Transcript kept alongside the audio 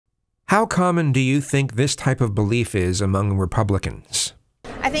How common do you think this type of belief is among Republicans?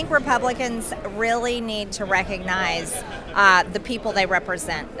 I think Republicans really need to recognize the people they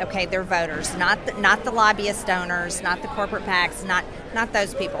represent. Okay, their voters, not the lobbyist donors, not the corporate PACs, not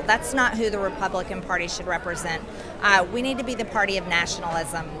those people. That's not who the Republican Party should represent. We need to be the party of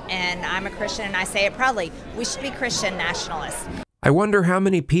nationalism, and I'm a Christian, and I say it proudly. We should be Christian nationalists. I wonder how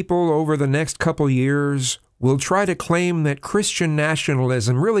many people over the next couple years will try to claim that Christian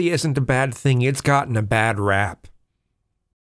nationalism really isn't a bad thing. It's gotten a bad rap.